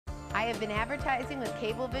I have been advertising with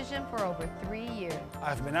Cablevision for over 3 years.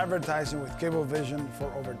 I've been advertising with Cablevision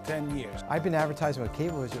for over 10 years. I've been advertising with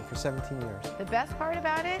Cablevision for 17 years. The best part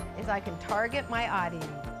about it is I can target my audience.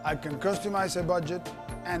 I can customize a budget,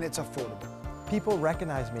 and it's affordable. People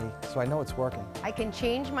recognize me, so I know it's working. I can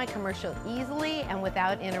change my commercial easily and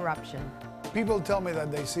without interruption. People tell me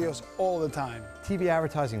that they see us all the time. TV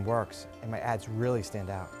advertising works, and my ads really stand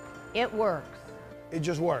out. It works. It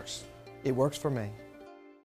just works. It works for me.